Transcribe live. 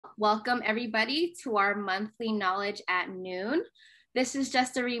Welcome everybody to our monthly Knowledge at Noon. This is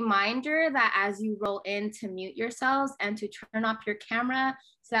just a reminder that as you roll in to mute yourselves and to turn off your camera,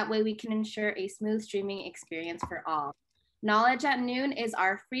 so that way we can ensure a smooth streaming experience for all. Knowledge at Noon is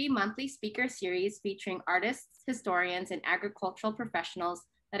our free monthly speaker series featuring artists, historians, and agricultural professionals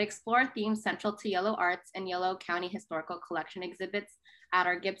that explore themes central to Yolo Arts and Yolo County Historical Collection exhibits at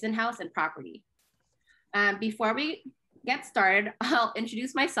our Gibson House and property. Before we get started, I'll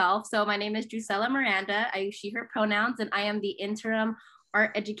introduce myself. So my name is Drusella Miranda. I use she, her pronouns, and I am the interim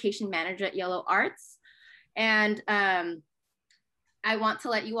art education manager at Yolo Arts. And I want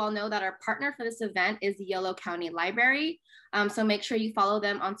to let you all know that our partner for this event is the Yolo County Library. So make sure you follow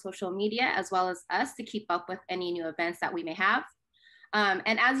them on social media as well as us to keep up with any new events that we may have.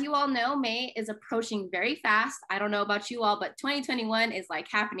 And as you all know, May is approaching very fast. I don't know about you all, but 2021 is like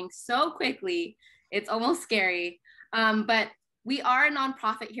happening so quickly. It's almost scary. But we are a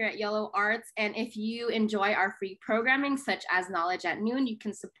nonprofit here at Yolo Arts. And if you enjoy our free programming, such as Knowledge at Noon, you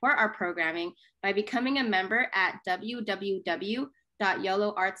can support our programming by becoming a member at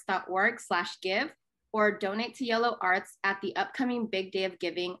www.yoloarts.org/give or donate to Yolo Arts at the upcoming Big Day of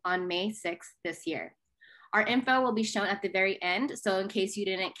Giving on May 6th this year. Our info will be shown at the very end. So in case you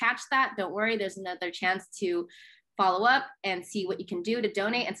didn't catch that, don't worry, there's another chance to follow up and see what you can do to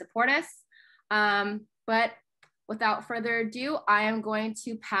donate and support us. But without further ado, I am going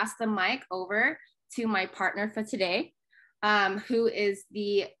to pass the mic over to my partner for today, who is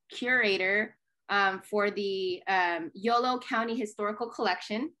the curator for the Yolo County Historical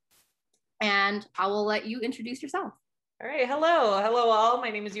Collection. And I will let you introduce yourself. All right, hello all.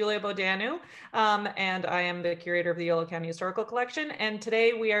 My name is Yulia Bodanu, and I am the curator of the Yolo County Historical Collection. And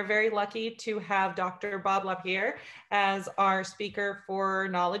today we are very lucky to have Dr. Bob LaPerriere as our speaker for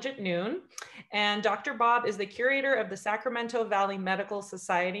Knowledge at Noon. And Dr. Bob is the curator of the Sacramento Valley Medical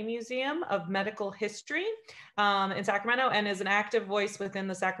Society Museum of Medical History in Sacramento, and is an active voice within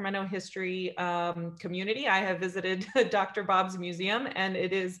the Sacramento history community. I have visited Dr. Bob's museum, and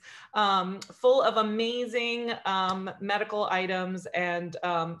it is full of amazing medical items and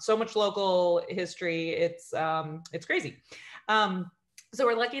so much local history. It's crazy. So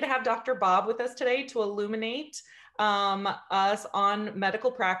we're lucky to have Dr. Bob with us today to illuminate us on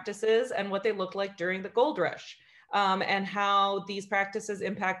medical practices and what they looked like during the gold rush, and how these practices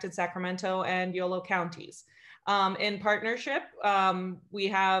impacted Sacramento and Yolo counties. In partnership, we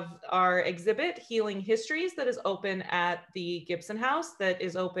have our exhibit, Healing Histories, that is open at the Gibson House, that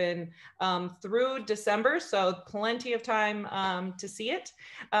is open through December, so plenty of time to see it.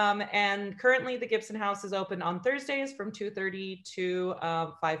 And currently the Gibson House is open on Thursdays from 2:30 to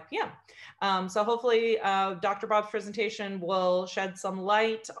 5 p.m. So hopefully Dr. Bob's presentation will shed some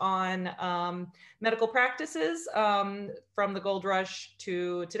light on medical practices from the gold rush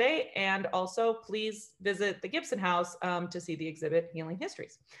to today. And also please visit the Gibson House to see the exhibit Healing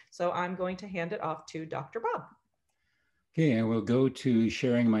Histories. So I'm going to hand it off to Dr. Bob. Okay, I will go to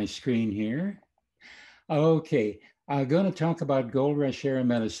sharing my screen here. Okay, I'm going to talk about gold rush era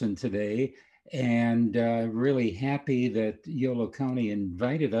medicine today, and really happy that Yolo County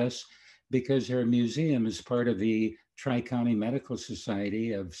invited us because our museum is part of the Tri-County Medical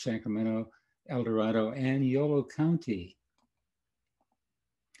Society of Sacramento, El Dorado, and Yolo County.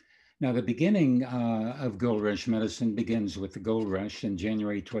 Now, the beginning of gold rush medicine begins with the gold rush on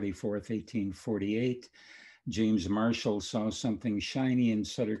January 24th, 1848. James Marshall saw something shiny in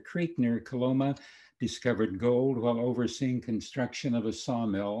Sutter Creek near Coloma, discovered gold while overseeing construction of a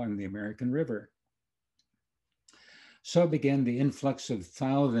sawmill on the American River. So began the influx of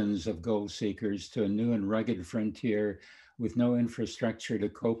thousands of gold seekers to a new and rugged frontier with no infrastructure to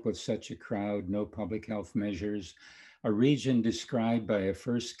cope with such a crowd, no public health measures, a region described by a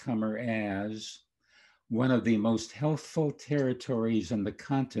first comer as one of the most healthful territories on the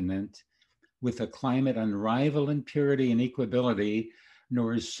continent, with a climate unrivaled in purity and equability,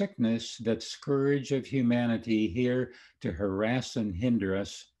 nor is sickness that scourge of humanity here to harass and hinder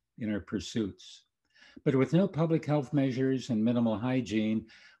us in our pursuits. But with no public health measures and minimal hygiene,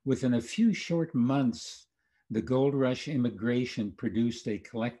 within a few short months, the gold rush immigration produced a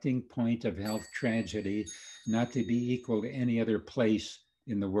collecting point of health tragedy not to be equal to any other place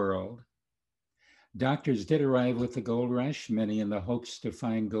in the world. Doctors did arrive with the gold rush, many in the hopes to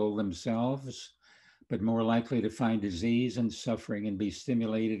find gold themselves, but more likely to find disease and suffering and be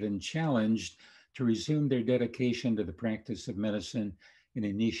stimulated and challenged to resume their dedication to the practice of medicine and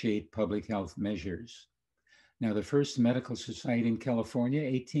initiate public health measures. Now, the first medical society in California,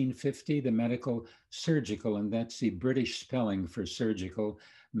 1850, the Medical Surgical, and that's the British spelling for surgical,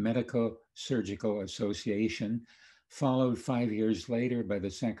 Medico Surgical Association, followed 5 years later by the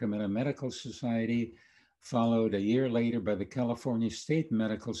Sacramento Medical Society, followed a year later by the California State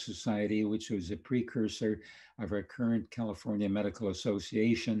Medical Society, which was a precursor of our current California Medical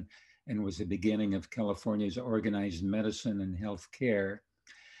Association and was the beginning of California's organized medicine and health care.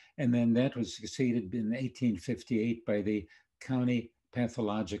 And then that was succeeded in 1858 by the County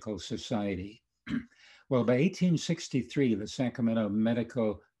Pathological Society. Well, by 1863, the Sacramento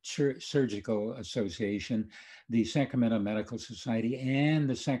Medical Surgical Association, the Sacramento Medical Society, and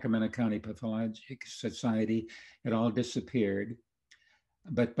the Sacramento County Pathological Society had all disappeared.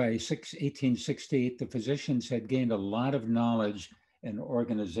 But by 1868, the physicians had gained a lot of knowledge and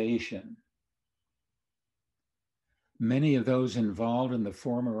organization. Many of those involved in the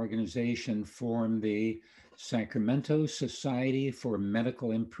former organization formed the Sacramento Society for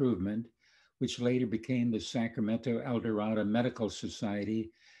Medical Improvement, which later became the Sacramento El Dorado Medical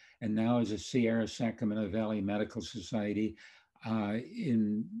Society, and now is the Sierra Sacramento Valley Medical Society,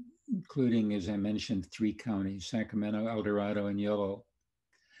 including, as I mentioned, 3 counties, Sacramento, El Dorado, and Yolo.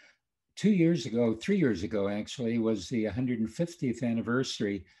 3 years ago, actually, was the 150th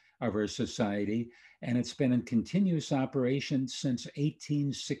anniversary of our society, and it's been in continuous operation since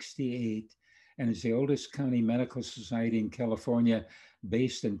 1868, and is the oldest county medical society in California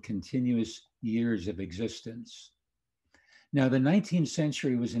based on continuous years of existence. Now, the 19th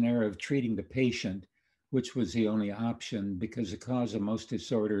century was an era of treating the patient, which was the only option because the cause of most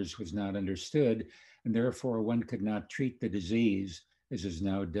disorders was not understood, and therefore one could not treat the disease as is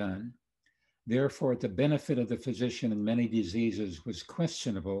now done. Therefore, the benefit of the physician in many diseases was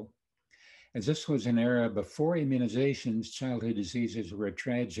questionable. As this was an era before immunizations, childhood diseases were a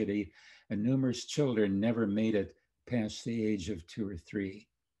tragedy, and numerous children never made it past the age of 2 or 3.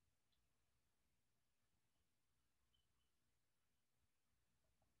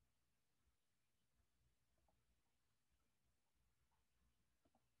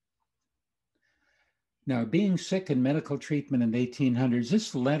 Now, being sick and medical treatment in the 1800s,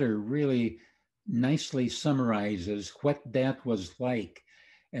 this letter really nicely summarizes what that was like.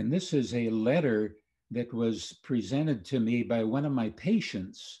 And this is a letter that was presented to me by one of my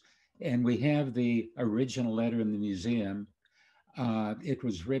patients. And we have the original letter in the museum. It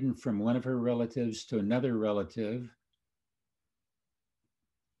was written from one of her relatives to another relative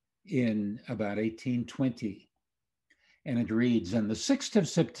in about 1820. And it reads, on the 6th of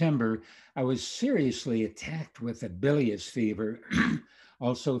September, I was seriously attacked with a bilious fever,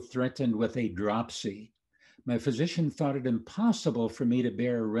 also threatened with a dropsy. My physician thought it impossible for me to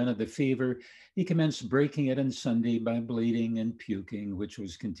bear a run of the fever. He commenced breaking it on Sunday by bleeding and puking, which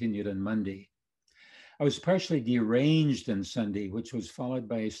was continued on Monday. I was partially deranged on Sunday, which was followed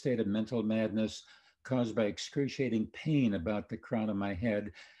by a state of mental madness caused by excruciating pain about the crown of my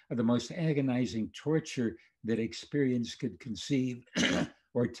head, of the most agonizing torture that experience could conceive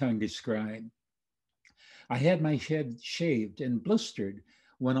or tongue describe. I had my head shaved and blistered,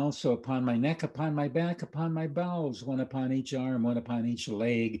 one also upon my neck, upon my back, upon my bowels, one upon each arm, one upon each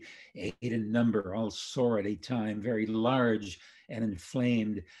leg, 8 in number, all sore at a time, very large and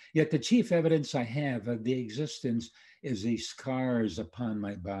inflamed. Yet the chief evidence I have of the existence is the scars upon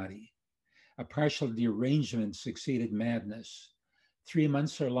my body. A partial derangement succeeded madness. 3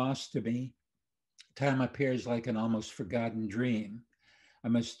 months are lost to me. Time appears like an almost forgotten dream. I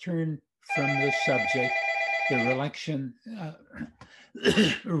must turn from this subject. The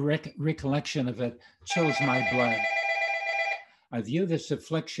recollection of it chills my blood. I view this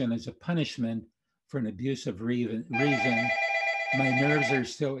affliction as a punishment for an abuse of reason. My nerves are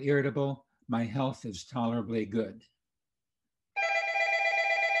still irritable. My health is tolerably good.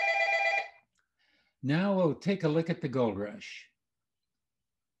 Now we'll take a look at the gold rush.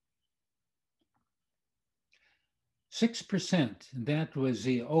 6%, that was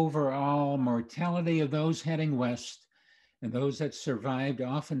the overall mortality of those heading west, and those that survived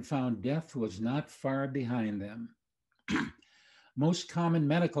often found death was not far behind them. Most common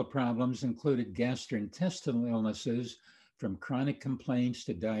medical problems included gastrointestinal illnesses, from chronic complaints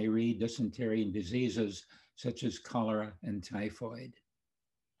to diarrhea, dysentery, and diseases such as cholera and typhoid.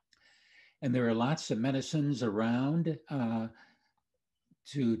 And there are lots of medicines around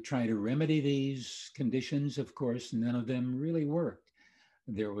to try to remedy these conditions. Of course, none of them really worked.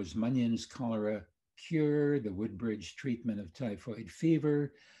 There was Munyon's cholera cure, the Woodbridge treatment of typhoid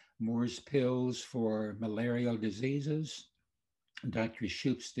fever, Moore's pills for malarial diseases, Dr.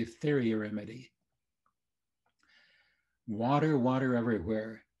 Shoup's diphtheria remedy. Water, water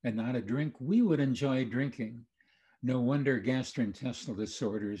everywhere, and not a drink we would enjoy drinking. No wonder gastrointestinal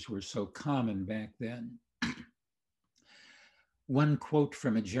disorders were so common back then. One quote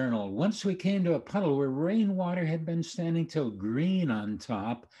from a journal: "Once we came to a puddle where rainwater had been standing till green on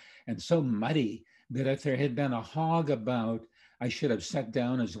top and so muddy that if there had been a hog about, I should have sat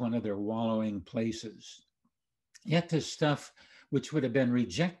down as one of their wallowing places. Yet this stuff, which would have been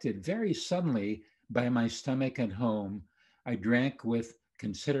rejected very suddenly by my stomach at home, I drank with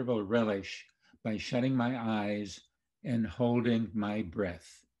considerable relish by shutting my eyes and holding my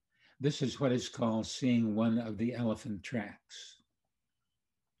breath." This is what is called seeing one of the elephant tracks.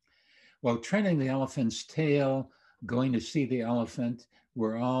 While treading the elephant's tail, going to see the elephant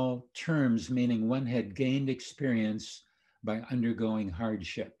were all terms meaning one had gained experience by undergoing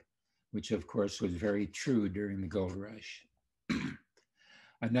hardship, which of course was very true during the gold rush.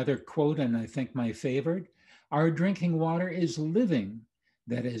 Another quote, and I think my favorite: "Our drinking water is living.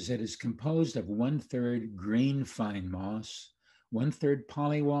 That is, it is composed of 1/3 green fine moss, 1/3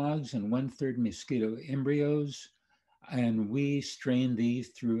 pollywogs, and 1/3 mosquito embryos, and we strain these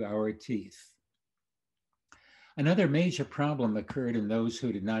through our teeth." Another major problem occurred in those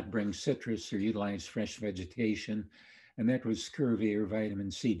who did not bring citrus or utilize fresh vegetation, and that was scurvy or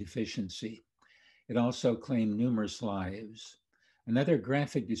vitamin C deficiency. It also claimed numerous lives. Another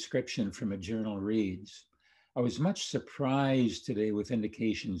graphic description from a journal reads: "I was much surprised today with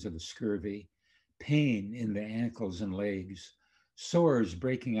indications of the scurvy, pain in the ankles and legs, sores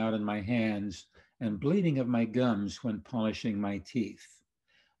breaking out in my hands, and bleeding of my gums when polishing my teeth.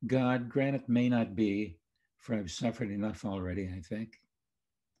 God grant it may not be, for I've suffered enough already, I think."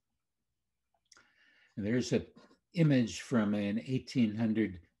 And there's an image from an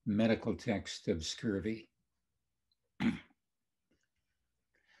 1800 medical text of scurvy.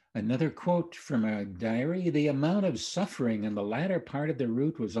 Another quote from a diary: "The amount of suffering in the latter part of the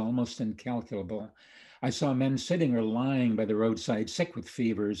route was almost incalculable. I saw men sitting or lying by the roadside, sick with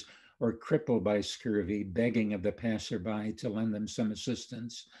fevers or crippled by scurvy, begging of the passerby to lend them some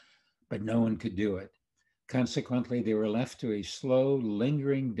assistance, but no one could do it. Consequently, they were left to a slow,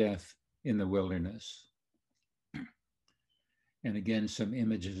 lingering death in the wilderness." And again, some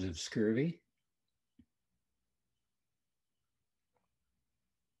images of scurvy.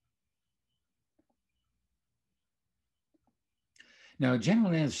 Now,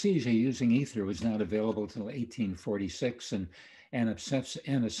 general anesthesia using ether was not available till 1846, and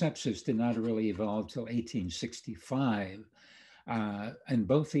antisepsis did not really evolve till 1865. And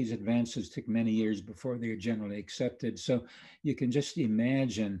both these advances took many years before they were generally accepted. So you can just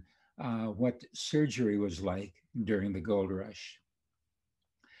imagine what surgery was like during the gold rush.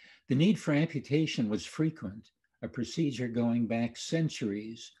 The need for amputation was frequent, a procedure going back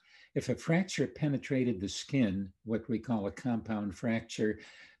centuries. If a fracture penetrated the skin, what we call a compound fracture,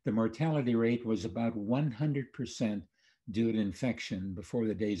 the mortality rate was about 100% due to infection before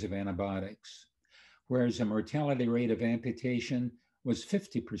the days of antibiotics, whereas the mortality rate of amputation was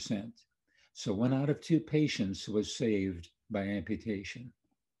 50%. So 1 out of 2 patients was saved by amputation.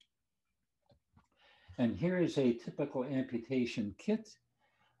 And here is a typical amputation kit.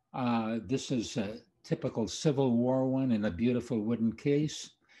 This is a typical Civil War one in a beautiful wooden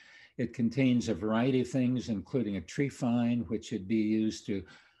case. It contains a variety of things, including a trephine, which would be used to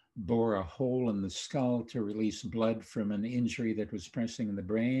bore a hole in the skull to release blood from an injury that was pressing in the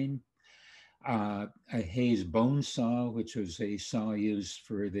brain. A Hayes bone saw, which was a saw used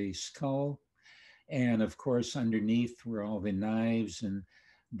for the skull. And of course, underneath were all the knives and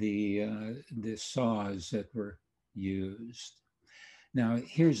the saws that were used. Now,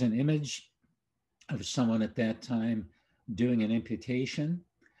 here's an image of someone at that time doing an amputation.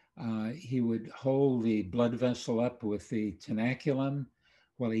 He would hold the blood vessel up with the tenaculum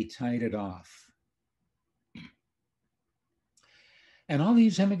while he tied it off. And all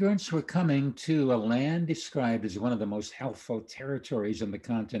these immigrants were coming to a land described as one of the most healthful territories on the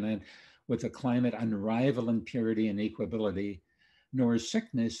continent, with a climate unrivaled in purity and equability, nor is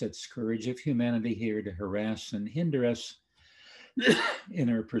sickness that scourge of humanity here to harass and hinder us in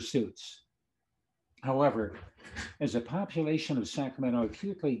our pursuits. However, as the population of Sacramento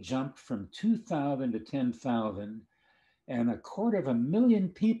acutely jumped from 2,000 to 10,000, and 250,000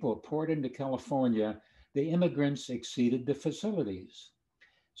 people poured into California, the immigrants exceeded the facilities.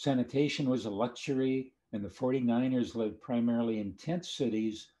 Sanitation was a luxury, and the 49ers lived primarily in tent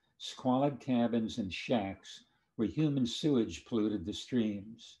cities, squalid cabins, and shacks where human sewage polluted the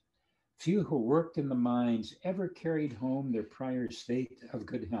streams. Few who worked in the mines ever carried home their prior state of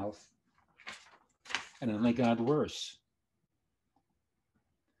good health, and only got worse.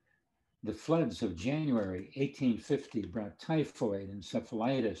 The floods of January 1850 brought typhoid,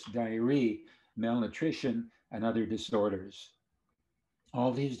 encephalitis, diarrhea, malnutrition, and other disorders.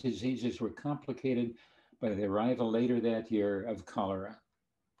 All these diseases were complicated by the arrival later that year of cholera.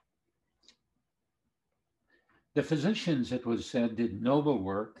 The physicians, it was said, did noble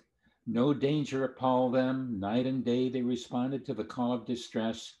work. No danger appalled them. Night and day they responded to the call of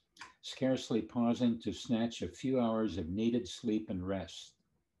distress, scarcely pausing to snatch a few hours of needed sleep and rest.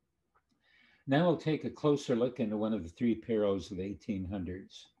 Now we'll take a closer look into one of the three perils of the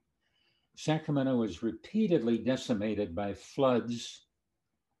 1800s. Sacramento was repeatedly decimated by floods,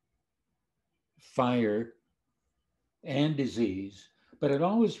 fire, and disease, but it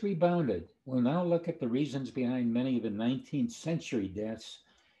always rebounded. We'll now look at the reasons behind many of the 19th century deaths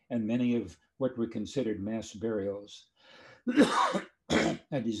and many of what were considered mass burials.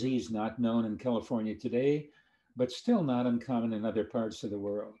 A disease not known in California today, but still not uncommon in other parts of the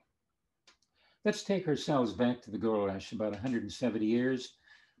world. Let's take ourselves back to the gold rush, about 170 years,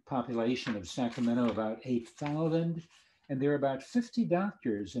 population of Sacramento about 8,000, and there are about 50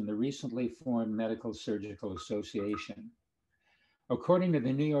 doctors in the recently formed Medical Surgical Association. According to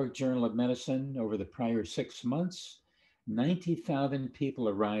the New York Journal of Medicine, over the prior 6 months, 90,000 people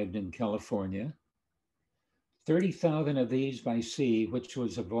arrived in California, 30,000 of these by sea, which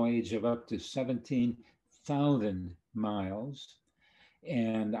was a voyage of up to 17,000 miles.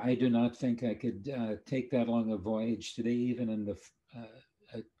 And I do not think I could take that long a voyage today, even in the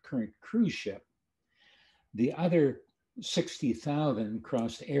current cruise ship. The other 60,000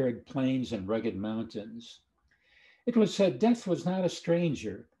 crossed arid plains and rugged mountains. It was said death was not a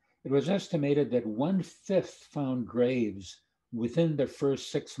stranger. It was estimated that 1/5 found graves within the first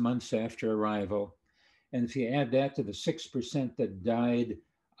 6 months after arrival. And if you add that to the 6% that died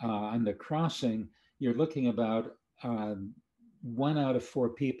on the crossing, you're looking about 1 out of 4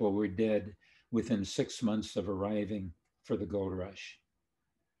 people were dead within 6 months of arriving for the gold rush.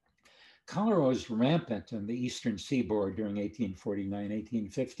 Cholera was rampant on the eastern seaboard during 1849,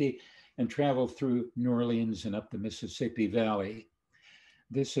 1850, and traveled through New Orleans and up the Mississippi Valley.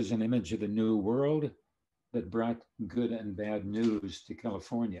 This is an image of the New World that brought good and bad news to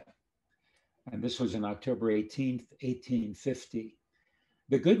California. And this was on October 18th, 1850.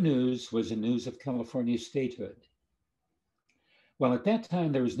 The good news was the news of California's statehood. Well, at that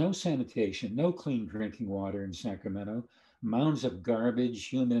time, there was no sanitation, no clean drinking water in Sacramento, mounds of garbage,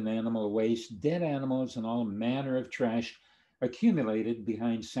 human and animal waste, dead animals, and all manner of trash accumulated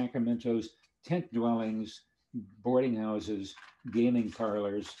behind Sacramento's tent dwellings, boarding houses, gaming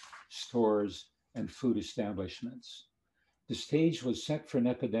parlors, stores, and food establishments. The stage was set for an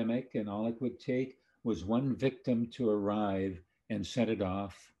epidemic, and all it would take was one victim to arrive and set it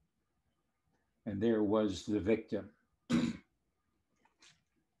off. And there was the victim.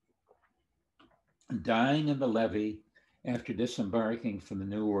 Dying in the levee after disembarking from the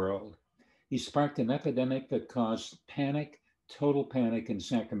New World. He sparked an epidemic that caused panic, total panic in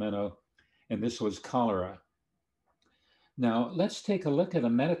Sacramento, and this was cholera. Now, let's take a look at a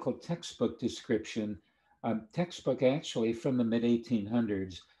medical textbook description, a textbook actually from the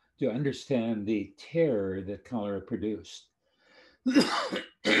mid-1800s, to understand the terror that cholera produced.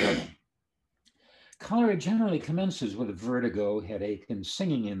 Cholera generally commences with vertigo, headache, and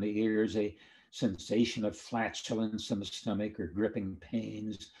singing in the ears, a sensation of flatulence in the stomach or gripping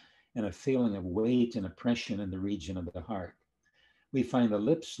pains, and a feeling of weight and oppression in the region of the heart. We find the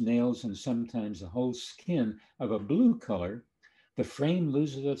lips, nails, and sometimes the whole skin of a blue color. The frame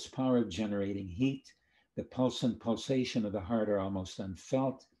loses its power of generating heat. The pulse and pulsation of the heart are almost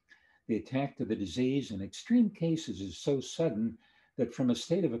unfelt. The attack of the disease in extreme cases is so sudden that from a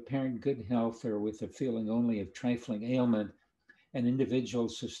state of apparent good health or with a feeling only of trifling ailment, an individual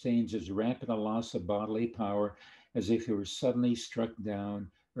sustains as rapid a loss of bodily power as if he were suddenly struck down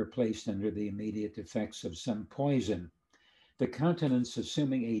or placed under the immediate effects of some poison. The countenance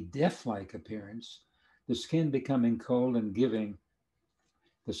assuming a death-like appearance, the skin becoming cold and giving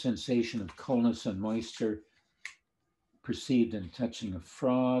the sensation of coldness and moisture perceived in touching a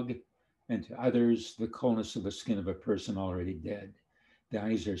frog, and to others, the coldness of the skin of a person already dead. The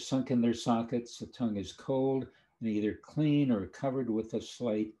eyes are sunk in their sockets, the tongue is cold, and either clean or covered with a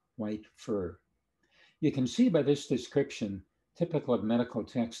slight white fur. You can see by this description, typical of medical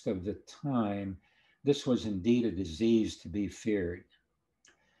text of the time, this was indeed a disease to be feared.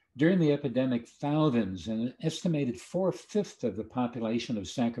 During the epidemic, thousands, an estimated 4/5 of the population of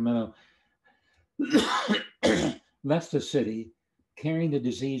Sacramento left the city, carrying the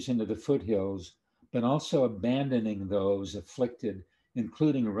disease into the foothills, but also abandoning those afflicted,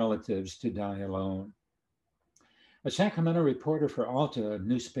 including relatives, to die alone. A Sacramento reporter for Alta, a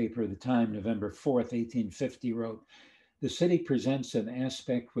newspaper of the time, November 4th, 1850, wrote, "The city presents an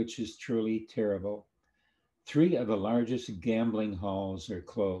aspect which is truly terrible. 3 of the largest gambling halls are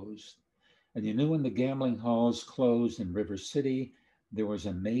closed. And you knew when the gambling halls closed in River City, there was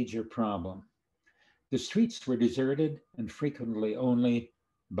a major problem. The streets were deserted and frequently only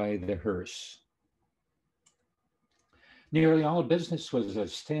by the hearse. Nearly all business was at a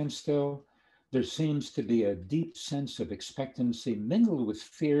standstill. There seems to be a deep sense of expectancy mingled with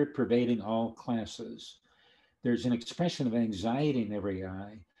fear pervading all classes. There's an expression of anxiety in every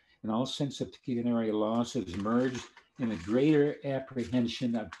eye, and all sense of pecuniary loss is merged in a greater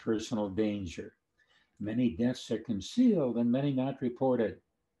apprehension of personal danger. Many deaths are concealed and many not reported.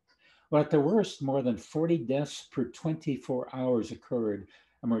 Well, at the worst, more than 40 deaths per 24 hours occurred,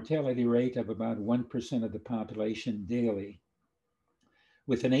 a mortality rate of about 1% of the population daily.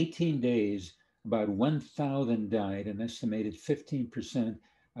 Within 18 days, about 1,000 died, an estimated 15%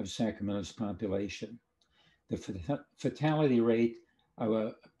 of Sacramento's population. The fatality rate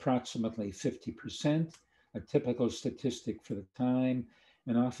of approximately 50%, a typical statistic for the time,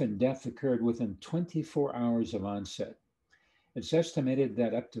 and often death occurred within 24 hours of onset. It's estimated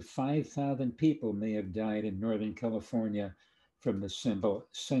that up to 5,000 people may have died in Northern California from the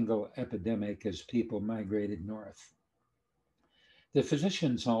single epidemic as people migrated north. The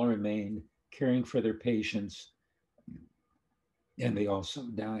physicians all remained caring for their patients, and they also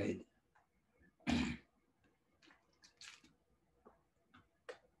died.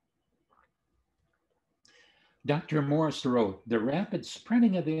 Dr. Morris wrote, "The rapid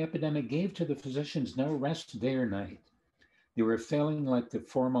spreading of the epidemic gave to the physicians no rest day or night. They were feeling like the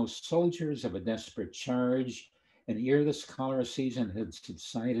foremost soldiers of a desperate charge, and ere this cholera season had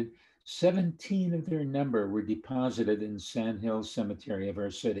subsided, 17 of their number were deposited in Sand Hill Cemetery of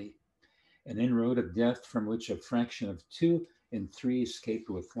our city, an inroad of death from which a fraction of 2 in 3 escaped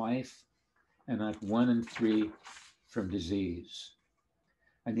with life, and not 1 in 3 from disease.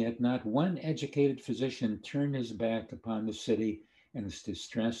 And yet not one educated physician turned his back upon the city and its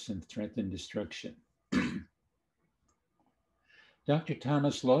distress and threatened destruction." Dr.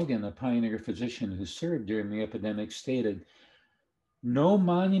 Thomas Logan, a pioneer physician who served during the epidemic, stated, "No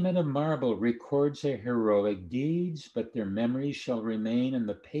monument of marble records their heroic deeds, but their memories shall remain in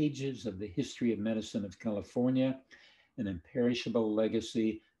the pages of the history of medicine of California, an imperishable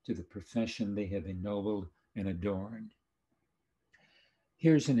legacy to the profession they have ennobled and adorned."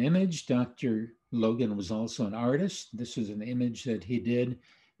 Here's an image. Dr. Logan was also an artist. This is an image that he did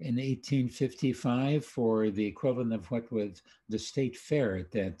in 1855 for the equivalent of what was the state fair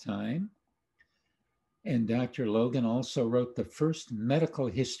at that time. And Dr. Logan also wrote the first medical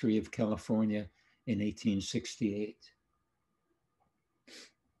history of California in 1868.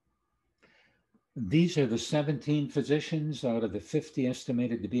 These are the 17 physicians out of the 50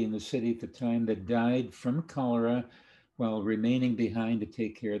 estimated to be in the city at the time that died from cholera while remaining behind to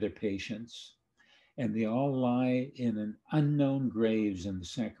take care of their patients. And they all lie in an unknown graves in the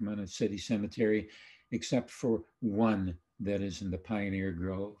Sacramento City Cemetery, except for one that is in the Pioneer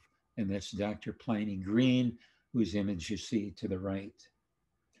Grove, and that's Dr. Pliny Green, whose image you see to the right.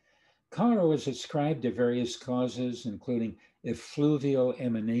 Cholera was ascribed to various causes, including effluvial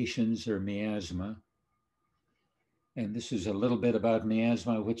emanations or miasma. And this is a little bit about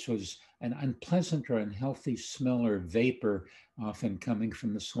miasma, which was an unpleasant or unhealthy smell or vapor often coming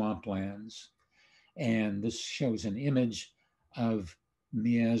from the swamplands. And this shows an image of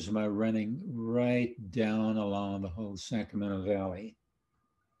miasma running right down along the whole Sacramento Valley.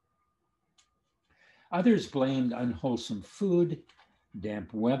 Others blamed unwholesome food,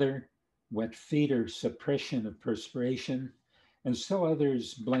 damp weather, wet feet, or suppression of perspiration. And still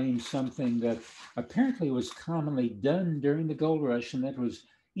others blamed something that apparently was commonly done during the gold rush, and that was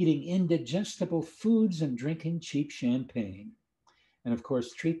eating indigestible foods and drinking cheap champagne. And of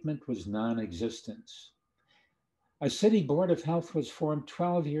course, treatment was non-existent. A city board of health was formed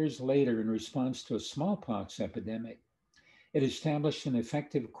 12 years later in response to a smallpox epidemic. It established an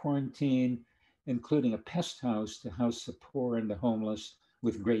effective quarantine, including a pest house to house the poor and the homeless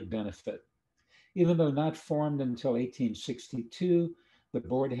with great benefit. Even though not formed until 1862, the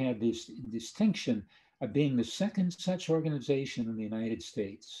board had this distinction of being the second such organization in the United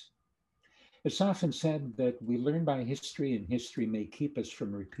States. It's often said that we learn by history, and history may keep us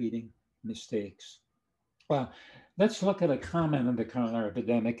from repeating mistakes. Well, let's look at a comment on the cholera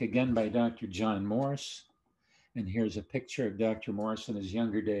epidemic, again by Dr. John Morris. And here's a picture of Dr. Morris in his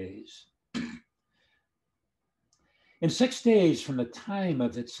younger days. In 6 days from the time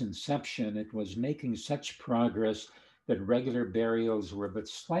of its inception, it was making such progress that regular burials were but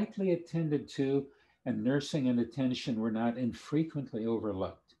slightly attended to, and nursing and attention were not infrequently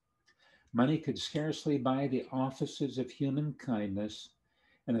overlooked. Money could scarcely buy the offices of human kindness,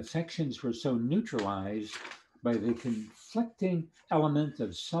 and affections were so neutralized by the conflicting element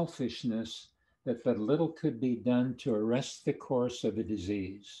of selfishness that but little could be done to arrest the course of the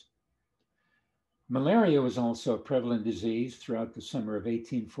disease. Malaria was also a prevalent disease throughout the summer of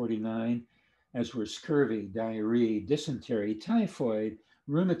 1849, as were scurvy, diarrhea, dysentery, typhoid,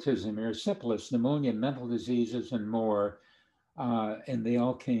 rheumatism, erysipelas, pneumonia, mental diseases, and more. And they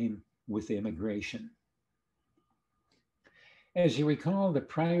all came with immigration. As you recall the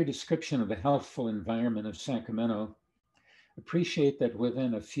prior description of the healthful environment of Sacramento, appreciate that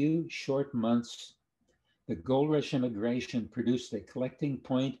within a few short months, the gold rush immigration produced a collecting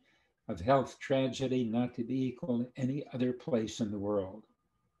point of health tragedy not to be equal to any other place in the world.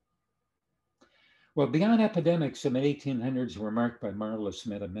 Well, beyond epidemics, the mid-1800s were marked by marvelous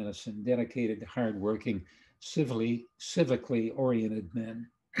medicine, dedicated, hardworking, civically oriented men.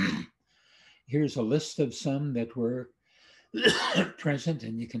 Here's a list of some that were present,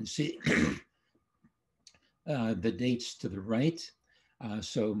 and you can see the dates to the right.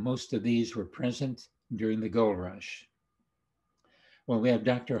 So most of these were present during the gold rush. Well, we have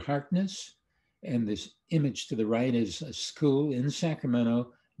Dr. Harkness, and this image to the right is a school in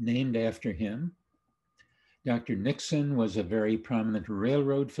Sacramento named after him. Dr. Nixon was a very prominent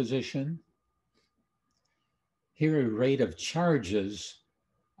railroad physician. Here, a rate of charges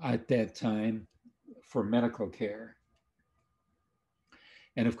at that time for medical care.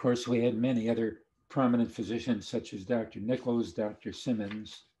 And of course, we had many other prominent physicians such as Dr. Nichols, Dr.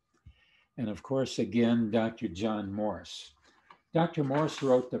 Simmons, and of course, again, Dr. John Morse. Dr. Morse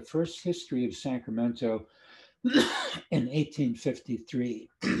wrote the first history of Sacramento in 1853,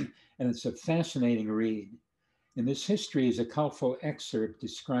 and it's a fascinating read. In this history is a colorful excerpt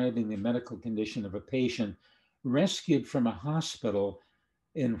describing the medical condition of a patient rescued from a hospital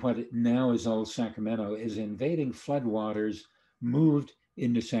in what now is old Sacramento, as invading floodwaters moved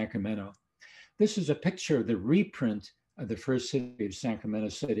into Sacramento. This is a picture of the reprint of the first history of Sacramento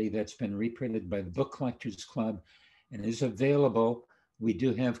City that's been reprinted by the Book Collectors Club and is available. We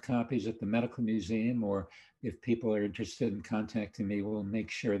do have copies at the Medical Museum, or if people are interested in contacting me, we'll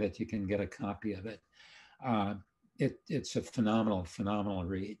make sure that you can get a copy of it. It's a phenomenal, phenomenal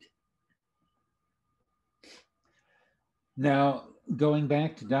read. Now, going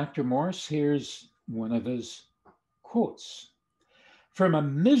back to Dr. Morse, here's one of his quotes. From a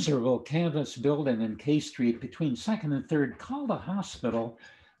miserable canvas building in K Street between 2nd and 3rd, called a hospital,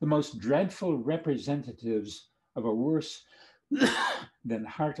 the most dreadful representatives of a worse than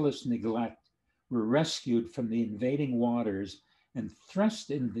heartless neglect were rescued from the invading waters and thrust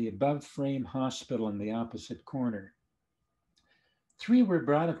into the above frame hospital in the opposite corner. 3 were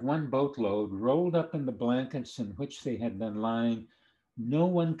brought at one boatload, rolled up in the blankets in which they had been lying. No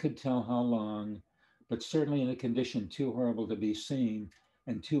one could tell how long, but certainly in a condition too horrible to be seen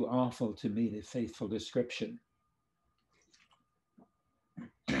and too awful to meet a faithful description.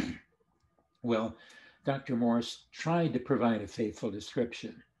 Well, Dr. Morse tried to provide a faithful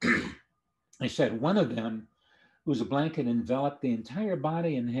description. He said one of them, whose blanket enveloped the entire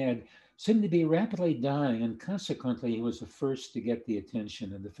body and seemed to be rapidly dying, and consequently he was the first to get the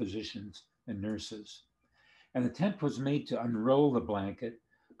attention of the physicians and nurses. An attempt was made to unroll the blanket,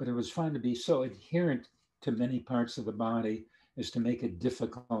 but it was found to be so adherent to many parts of the body as to make it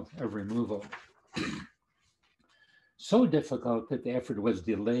difficult of removal. So difficult that the effort was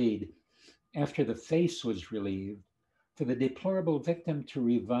delayed after the face was relieved, for the deplorable victim to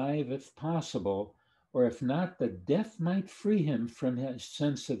revive if possible, or if not, the death might free him from his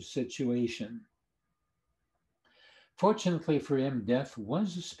sense of situation. Fortunately for him, death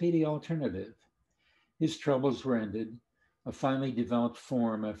was a speedy alternative. His troubles were ended. A finely developed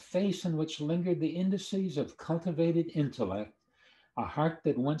form, a face in which lingered the indices of cultivated intellect, a heart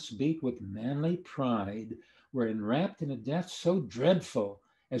that once beat with manly pride, were enwrapped in a death so dreadful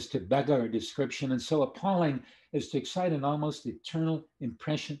as to beggar description and so appalling as to excite an almost eternal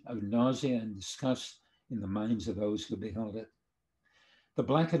impression of nausea and disgust in the minds of those who beheld it. The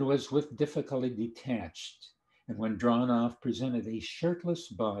blanket was with difficulty detached, and when drawn off, presented a shirtless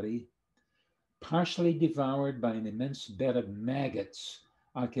body, partially devoured by an immense bed of maggots,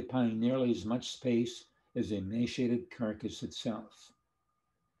 occupying nearly as much space as the emaciated carcass itself.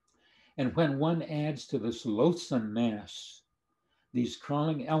 And when one adds to this loathsome mass these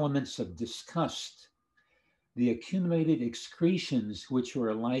crawling elements of disgust, the accumulated excretions which were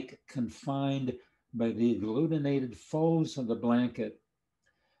alike confined by the agglutinated folds of the blanket,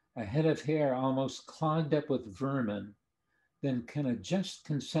 a head of hair almost clogged up with vermin, then can a just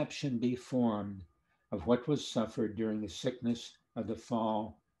conception be formed of what was suffered during the sickness of the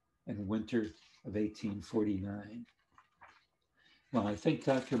fall and winter of 1849. Well, I think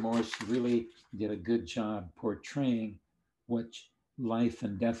Dr. Morse really did a good job portraying what life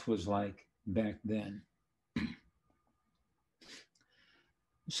and death was like back then.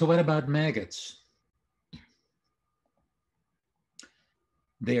 So what about maggots?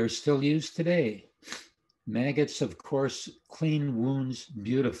 They are still used today. Maggots, of course, clean wounds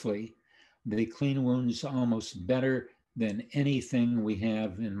beautifully. They clean wounds almost better than anything we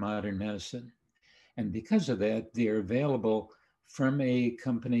have in modern medicine. And because of that, they are available from a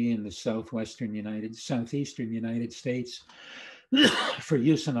company in the southeastern United States for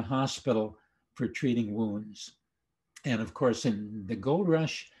use in a hospital for treating wounds. And of course, in the gold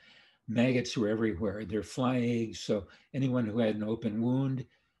rush, maggots were everywhere. They're fly eggs. So anyone who had an open wound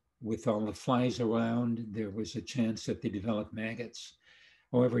with all the flies around, there was a chance that they developed maggots.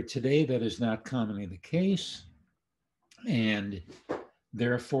 However, today that is not commonly the case. And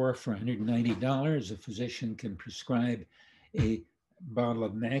therefore, for $190, a physician can prescribe a bottle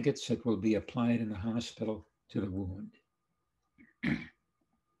of maggots that will be applied in the hospital to the wound.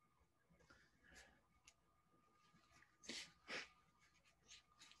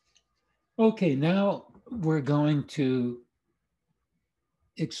 Okay, now we're going to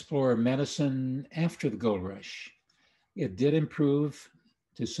explore medicine after the gold rush. It did improve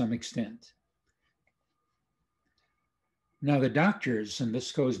to some extent. Now the doctors, and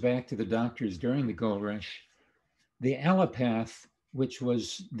this goes back to the doctors during the gold rush, the allopath, which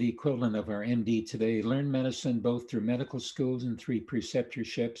was the equivalent of our MD today, learned medicine both through medical schools and through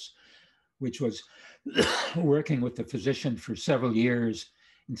preceptorships, which was working with the physician for several years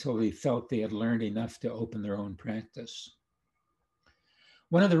until they felt they had learned enough to open their own practice.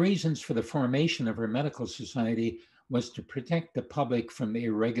 One of the reasons for the formation of our medical society was to protect the public from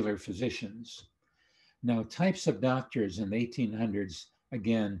irregular physicians. Now, types of doctors in the 1800s,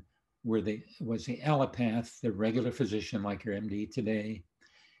 again, was the allopath, the regular physician like your MD today,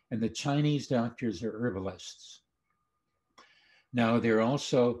 and the Chinese doctors are herbalists. Now, there are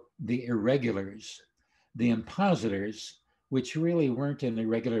also the irregulars, the impositors, which really weren't an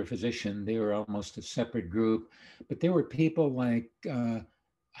irregular physician. They were almost a separate group, but there were people like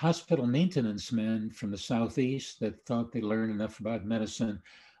hospital maintenance men from the Southeast that thought they learned enough about medicine,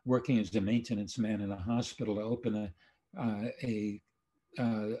 working as a maintenance man in a hospital to open a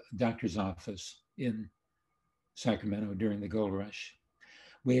doctor's office in Sacramento during the gold rush.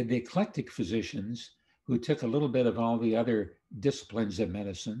 We had the eclectic physicians who took a little bit of all the other disciplines of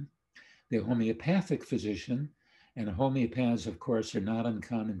medicine, the homeopathic physician, and homeopaths, of course, are not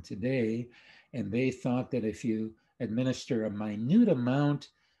uncommon today. And they thought that if you administer a minute amount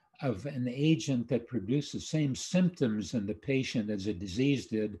of an agent that produced the same symptoms in the patient as a disease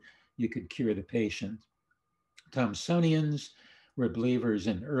did, you could cure the patient. Thomsonians were believers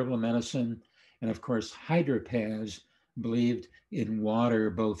in herbal medicine. And of course, hydropaths believed in water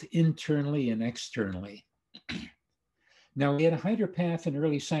both internally and externally. Now, we had a hydropath in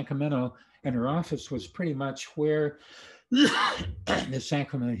early Sacramento, and her office was pretty much where the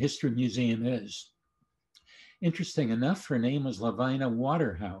Sacramento History Museum is. Interesting enough, her name was Lavina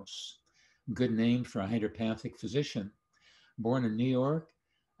Waterhouse, good name for a hydropathic physician. Born in New York,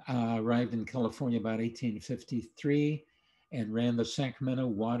 arrived in California about 1853, and ran the Sacramento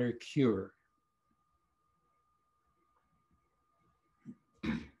Water Cure.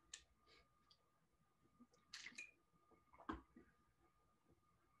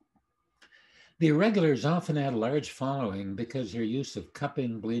 The irregulars often had a large following because their use of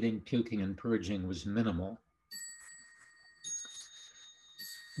cupping, bleeding, puking, and purging was minimal.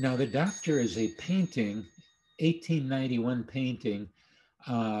 Now, the doctor is a painting, 1891 painting,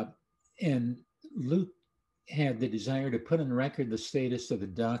 and Luke had the desire to put on record the status of the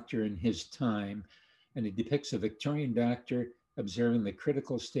doctor in his time, and it depicts a Victorian doctor observing the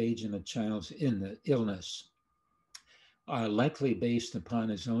critical stage in a child's illness. Likely based upon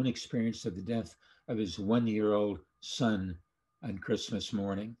his own experience of the death of his one-year-old son on Christmas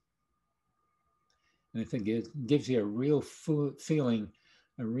morning. And I think it gives you a real feeling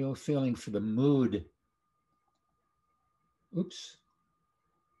for the mood. Oops.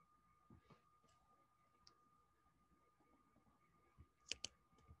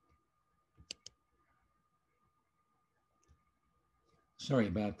 Sorry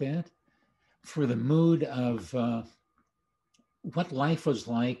about that. For the mood of what life was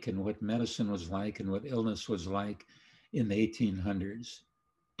like and what medicine was like and what illness was like in the 1800s.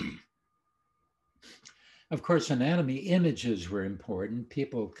 Of course, anatomy images were important.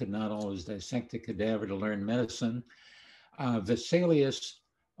 People could not always dissect a cadaver to learn medicine. Vesalius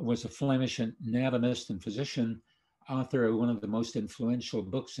was a Flemish anatomist and physician, author of one of the most influential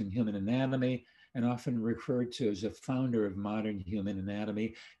books in human anatomy, and often referred to as a founder of modern human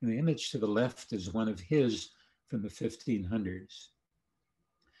anatomy. And the image to the left is one of his from the 1500s.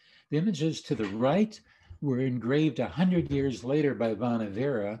 The images to the right were engraved 100 years later by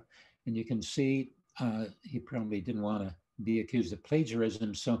Bonavera, and you can see he probably didn't want to be accused of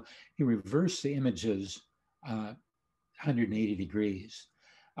plagiarism, so he reversed the images 180 degrees.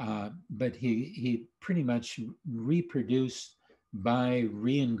 But he pretty much reproduced by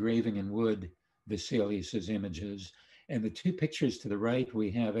re-engraving in wood Vesalius's images. And the two pictures to the right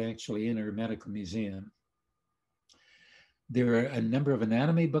we have actually in our medical museum. There are a number of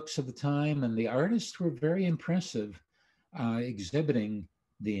anatomy books of the time, and the artists were very impressive, exhibiting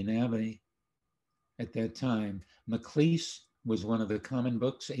the anatomy at that time. Maclise was one of the common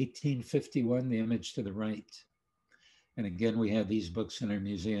books, 1851, the image to the right. And again, we have these books in our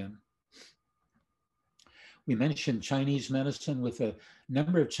museum. We mentioned Chinese medicine. With a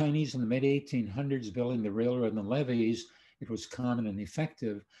number of Chinese in the mid-1800s building the railroad and the levees, it was common and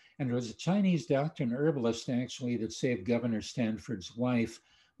effective. And there was a Chinese doctor and herbalist actually that saved Governor Stanford's wife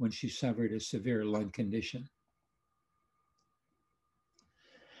when she suffered a severe lung condition.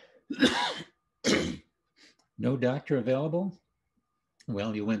 No doctor available?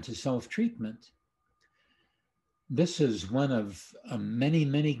 Well, you went to self-treatment. This is one of many,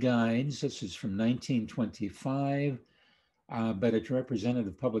 many guides. This is from 1925, but it's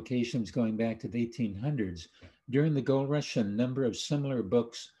representative publications going back to the 1800s. During the gold rush, a number of similar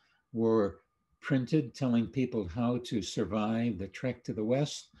books were printed telling people how to survive the trek to the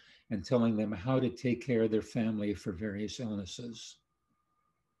West and telling them how to take care of their family for various illnesses.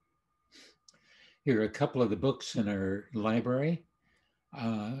 Here are a couple of the books in our library.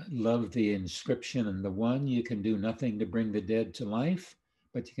 Love the inscription in the one: you can do nothing to bring the dead to life,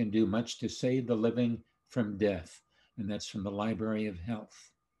 but you can do much to save the living from death. And that's from the Library of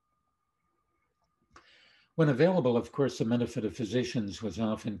Health. When available, of course, the benefit of physicians was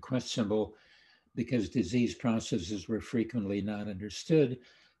often questionable because disease processes were frequently not understood.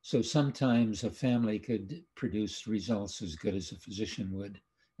 So sometimes a family could produce results as good as a physician would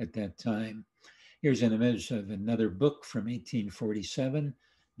at that time. Here's an image of another book from 1847,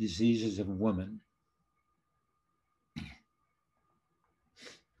 Diseases of Woman.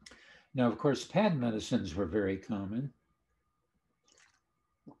 Now, of course, patent medicines were very common.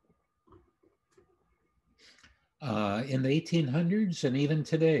 In the 1800s and even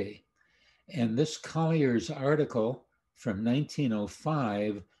today. And this Collier's article from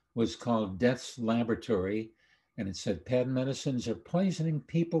 1905 was called Death's Laboratory. And it said, patent medicines are poisoning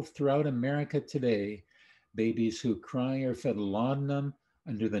people throughout America today. Babies who cry are fed laudanum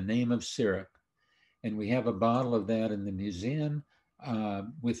under the name of syrup. And we have a bottle of that in the museum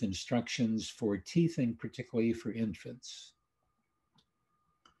with instructions for teething, particularly for infants.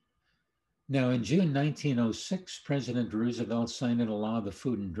 Now, in June 1906, President Roosevelt signed into law the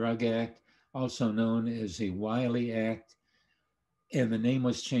Food and Drug Act, also known as the Wiley Act, and the name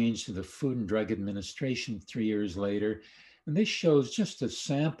was changed to the Food and Drug Administration 3 years later. And this shows just a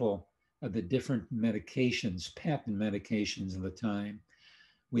sample of the different medications, patent medications of the time.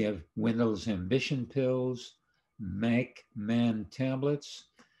 We have Wendell's Ambition pills, Man tablets,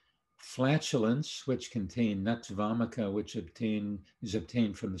 flatulence, which contain nuts vomica, which is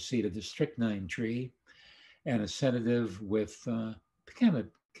obtained from the seed of the strychnine tree, and a sedative with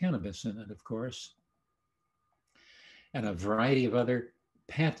cannabis in it, of course, and a variety of other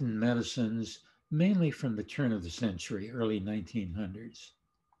patent medicines, mainly from the turn of the century, early 1900s.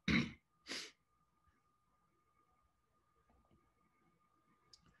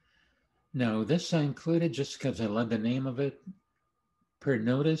 Now, this I included just because I love the name of it, per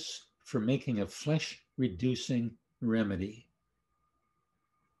notice for making a flesh-reducing remedy.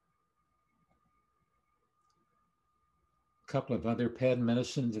 A couple of other patent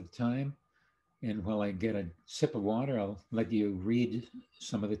medicines at the time. And while I get a sip of water, I'll let you read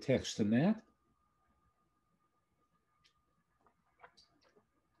some of the text in that.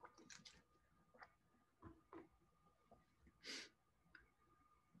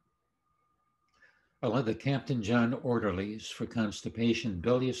 I love the Captain John Orderlies for constipation,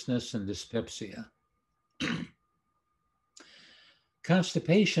 biliousness, and dyspepsia.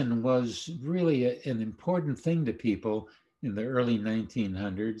 Constipation was really an important thing to people in the early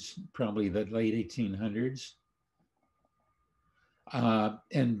 1900s, probably the late 1800s.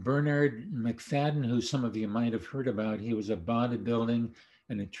 And Bernard McFadden, who some of you might have heard about, he was a bodybuilding,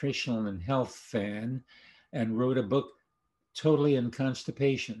 a nutritional and health fan, and wrote a book totally on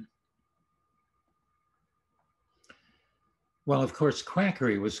constipation. Well, of course,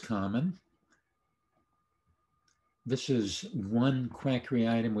 quackery was common. This is one quackery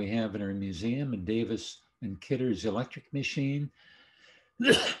item we have in our museum, a Davis and Kidder's electric machine.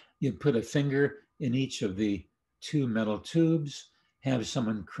 You put a finger in each of the two metal tubes, have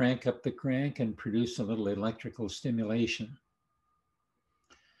someone crank up the crank and produce a little electrical stimulation.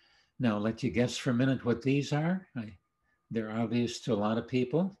 Now, I'll let you guess for a minute what these are. They're obvious to a lot of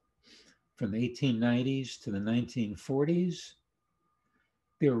people. From the 1890s to the 1940s,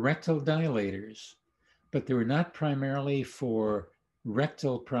 they were rectal dilators, but they were not primarily for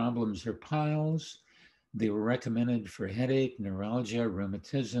rectal problems or piles. They were recommended for headache, neuralgia,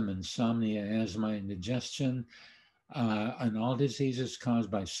 rheumatism, insomnia, asthma, indigestion, and all diseases caused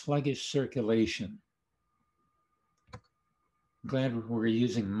by sluggish circulation. Glad we're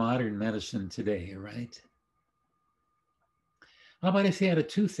using modern medicine today, right? How about if you had a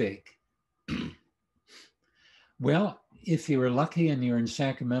toothache? Well, if you were lucky and you're in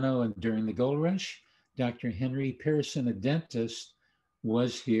Sacramento and during the gold rush, Dr. Henry Pearson, a dentist,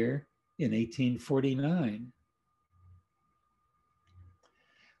 was here in 1849.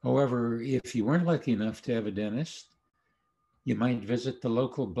 However, if you weren't lucky enough to have a dentist, you might visit the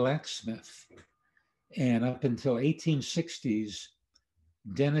local blacksmith. And up until 1860s,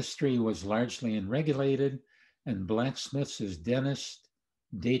 dentistry was largely unregulated, and blacksmiths as dentists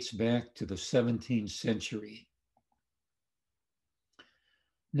dates back to the 17th century.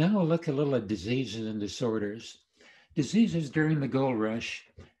 Now we'll look a little at diseases and disorders. Diseases during the gold rush,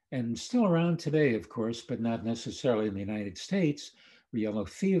 and still around today, of course, but not necessarily in the United States, were yellow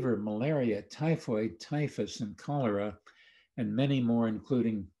fever, malaria, typhoid, typhus, and cholera, and many more,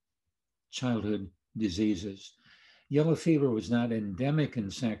 including childhood diseases. Yellow fever was not endemic in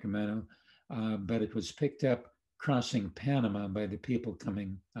Sacramento, but it was picked up crossing Panama by the people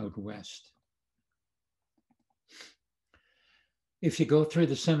coming out west. If you go through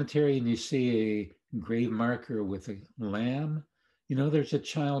the cemetery and you see a grave marker with a lamb, you know there's a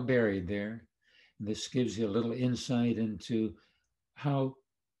child buried there. And this gives you a little insight into how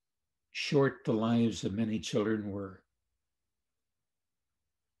short the lives of many children were.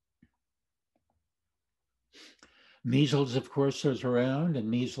 Measles, of course, was around, and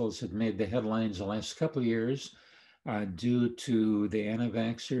measles had made the headlines the last couple of years due to the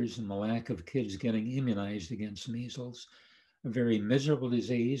anti-vaxxers and the lack of kids getting immunized against measles. A very miserable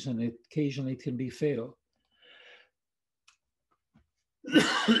disease, and it occasionally can be fatal.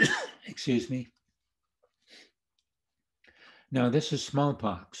 Excuse me. Now, this is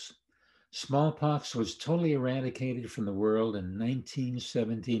smallpox. Smallpox was totally eradicated from the world in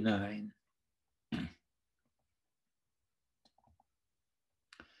 1979.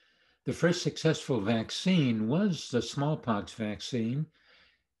 The first successful vaccine was the smallpox vaccine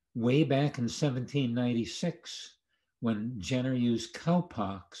way back in 1796, when Jenner used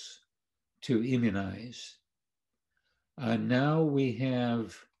cowpox to immunize. Now we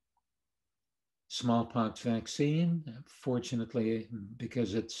have smallpox vaccine. Fortunately,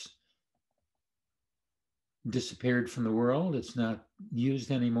 because it's disappeared from the world, it's not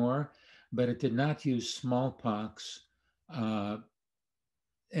used anymore, but it did not use smallpox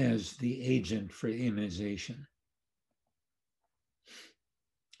as the agent for immunization.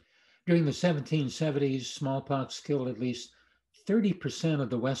 During the 1770s, smallpox killed at least 30%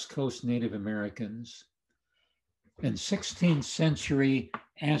 of the West Coast Native Americans. In 16th century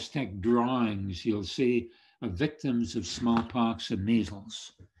Aztec drawings, you'll see victims of smallpox and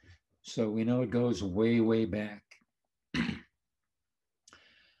measles. So we know it goes way, way back.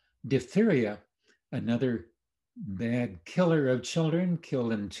 Diphtheria, another bad killer of children,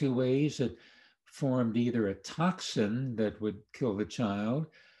 killed in two ways. It formed either a toxin that would kill the child,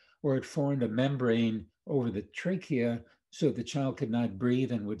 or it formed a membrane over the trachea so the child could not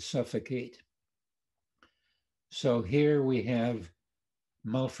breathe and would suffocate. So here we have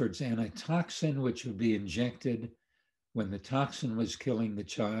Mulford's antitoxin, which would be injected when the toxin was killing the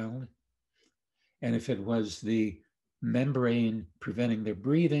child. And if it was the membrane preventing their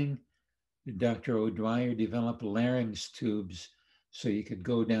breathing, Dr. O'Dwyer developed larynx tubes so you could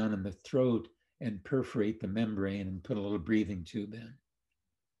go down in the throat and perforate the membrane and put a little breathing tube in.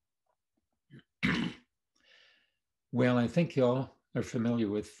 Well, I think y'all are familiar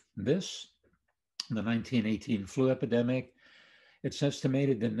with this, the 1918 flu epidemic. It's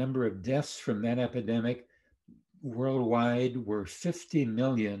estimated the number of deaths from that epidemic worldwide were 50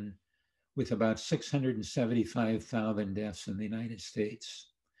 million, with about 675,000 deaths in the United States.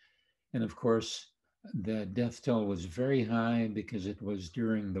 And of course, the death toll was very high because it was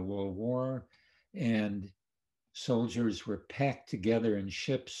during the World War, and soldiers were packed together in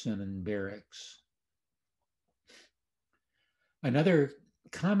ships and in barracks. Another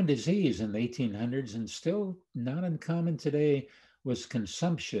common disease in the 1800s and still not uncommon today was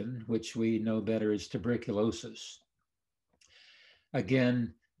consumption, which we know better as tuberculosis.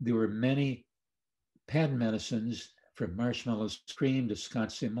 Again, there were many patent medicines from marshmallow cream to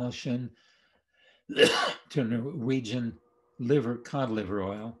Scots emulsion to Norwegian cod liver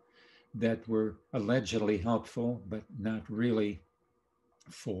oil that were allegedly helpful, but not really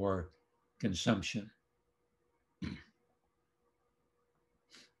for consumption.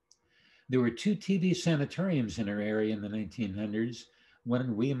 There were 2 TB sanatoriums in our area in the 1900s, one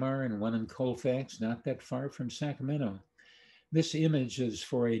in Weimar and one in Colfax, not that far from Sacramento. This image is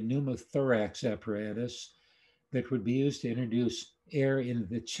for a pneumothorax apparatus that would be used to introduce air into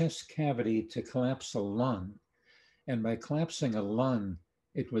the chest cavity to collapse a lung. And by collapsing a lung,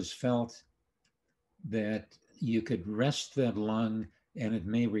 it was felt that you could rest that lung and it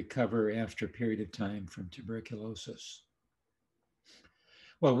may recover after a period of time from tuberculosis.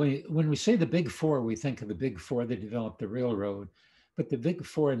 Well, when we say the big four, we think of the big four that developed the railroad, but the big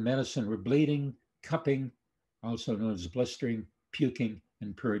four in medicine were bleeding, cupping, also known as blistering, puking,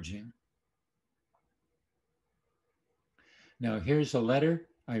 and purging. Now, here's a letter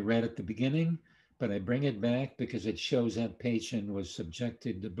I read at the beginning, but I bring it back because it shows that patient was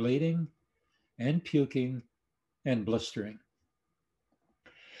subjected to bleeding and puking and blistering.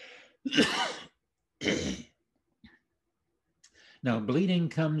 Now, bleeding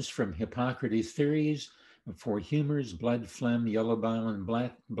comes from Hippocrates' theories of 4 humors, blood, phlegm, yellow bile, and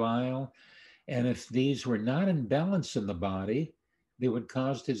black bile. And if these were not in balance in the body, they would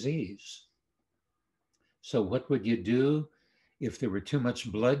cause disease. So what would you do if there were too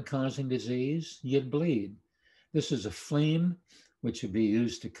much blood causing disease? You'd bleed. This is a phlegm, which would be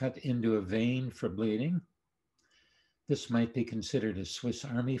used to cut into a vein for bleeding. This might be considered a Swiss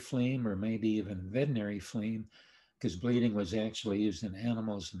Army phlegm or maybe even veterinary phlegm, because bleeding was actually used in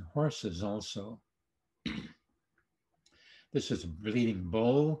animals and horses also. This is a bleeding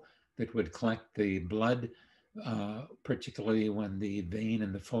bowl that would collect the blood, particularly when the vein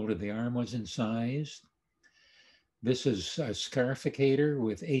in the fold of the arm was incised. This is a scarificator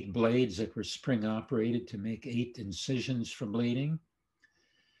with 8 blades that were spring operated to make 8 incisions for bleeding.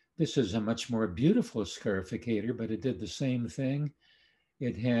 This is a much more beautiful scarificator, but it did the same thing.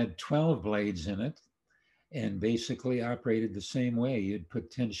 It had 12 blades in it and basically operated the same way. You'd put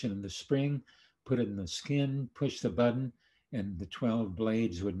tension in the spring, put it in the skin, push the button, and the 12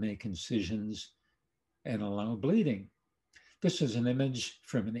 blades would make incisions and allow bleeding. This is an image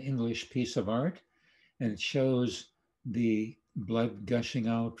from an English piece of art, and it shows the blood gushing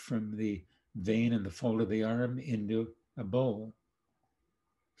out from the vein in the fold of the arm into a bowl.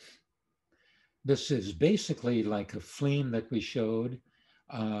 This is basically like a phlegm that we showed,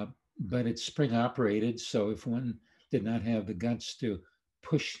 but it's spring operated. So if one did not have the guts to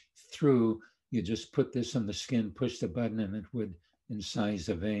push through, you just put this on the skin, push the button, and it would incise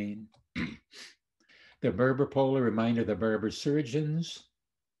a vein. The Berber pole, a reminder of the Berber surgeons.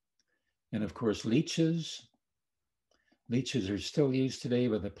 And of course, leeches. Leeches are still used today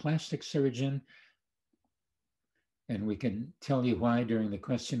with a plastic surgeon. And we can tell you why during the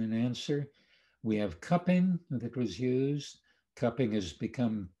question and answer. We have cupping that was used. Cupping has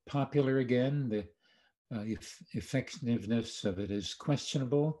become popular again. The effectiveness of it is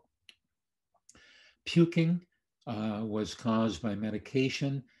questionable. Puking was caused by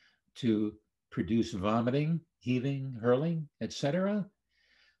medication to produce vomiting, heaving, hurling, etc.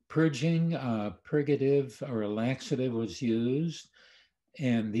 Purging, purgative or a laxative was used,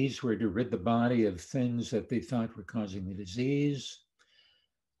 and these were to rid the body of things that they thought were causing the disease.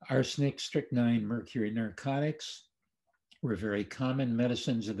 Arsenic, strychnine, mercury, narcotics were very common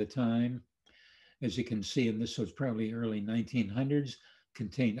medicines of the time. As you can see, and this was probably early 1900s,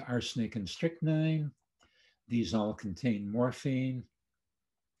 contained arsenic and strychnine. These all contain morphine.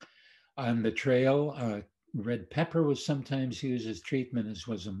 On the trail, red pepper was sometimes used as treatment, as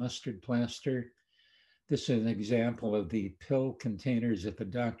was a mustard plaster. This is an example of the pill containers that the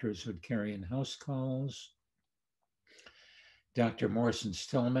doctors would carry in house calls. Dr. Morrison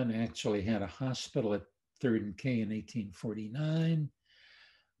Stillman actually had a hospital at 3rd and K in 1849.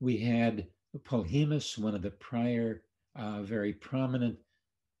 We had Polhemus, one of the prior very prominent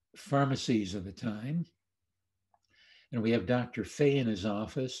pharmacies of the time. And we have Dr. Fay in his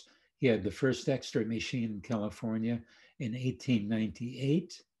office. He had the first X-ray machine in California in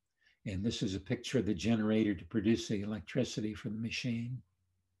 1898. And this is a picture of the generator to produce the electricity for the machine.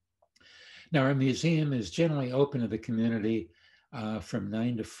 Now, our museum is generally open to the community from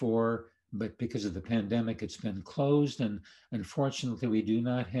 9 to 4, but because of the pandemic, it's been closed. And unfortunately, we do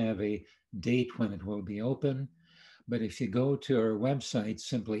not have a date when it will be open. But if you go to our website,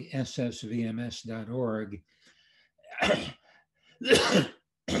 simply ssvms.org,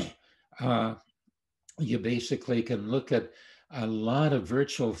 you basically can look at a lot of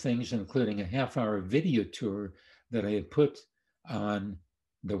virtual things, including a half-hour video tour that I put on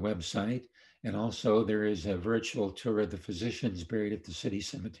the website. And also there is a virtual tour of the physicians buried at the city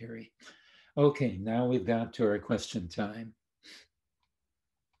cemetery. Okay, now we've got to our question time.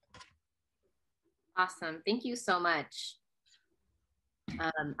 Awesome. Thank you so much.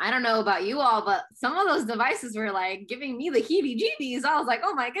 I don't know about you all, but some of those devices were like giving me the heebie-jeebies. I was like,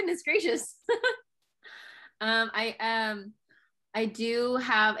 oh my goodness gracious. I do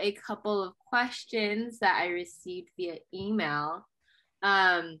have a couple of questions that I received via email.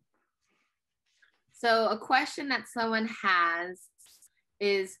 So a question that someone has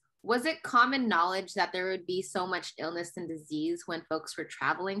is, was it common knowledge that there would be so much illness and disease when folks were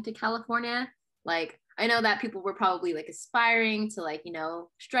traveling to California? Like, I know that people were probably like aspiring to like, you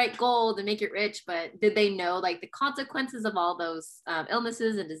know, strike gold and make it rich, but did they know like the consequences of all those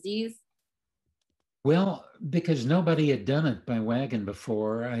illnesses and disease? Well, because nobody had done it by wagon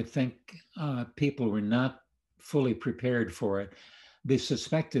before, I think people were not fully prepared for it. They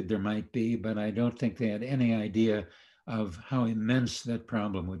suspected there might be, but I don't think they had any idea of how immense that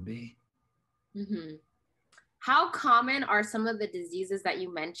problem would be. Mm-hmm. How common are some of the diseases that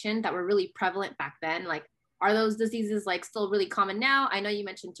you mentioned that were really prevalent back then? Like, are those diseases like still really common now? I know you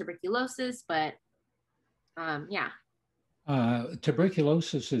mentioned tuberculosis, but yeah.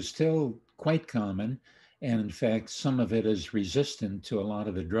 Tuberculosis is still quite common. And in fact, some of it is resistant to a lot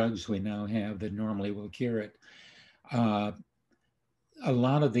of the drugs we now have that normally will cure it. A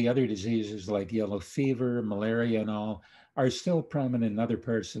lot of the other diseases like yellow fever, malaria, and all are still prominent in other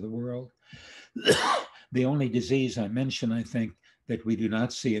parts of the world. The only disease I mentioned, I think, that we do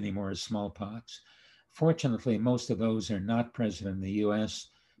not see anymore is smallpox. Fortunately, most of those are not present in the US,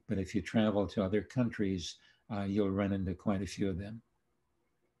 but if you travel to other countries, you'll run into quite a few of them.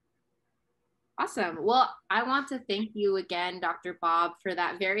 Awesome. Well, I want to thank you again, Dr. Bob, for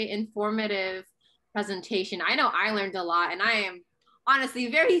that very informative presentation. I know I learned a lot, and I am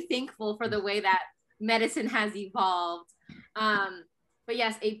honestly very thankful for the way that medicine has evolved. But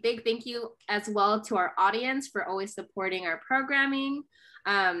yes, a big thank you as well to our audience for always supporting our programming.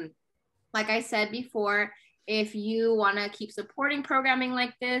 Like I said before, if you want to keep supporting programming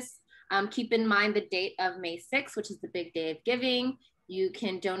like this, keep in mind the date of May 6th, which is the big day of giving. You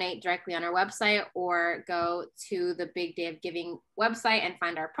can donate directly on our website or go to the Big Day of Giving website and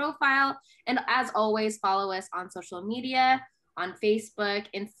find our profile. And as always, follow us on social media, on Facebook,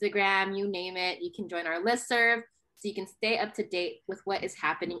 Instagram, you name it. You can join our listserv so you can stay up to date with what is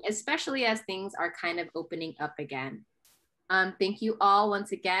happening, especially as things are kind of opening up again. Thank you all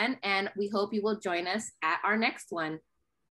once again, and we hope you will join us at our next one.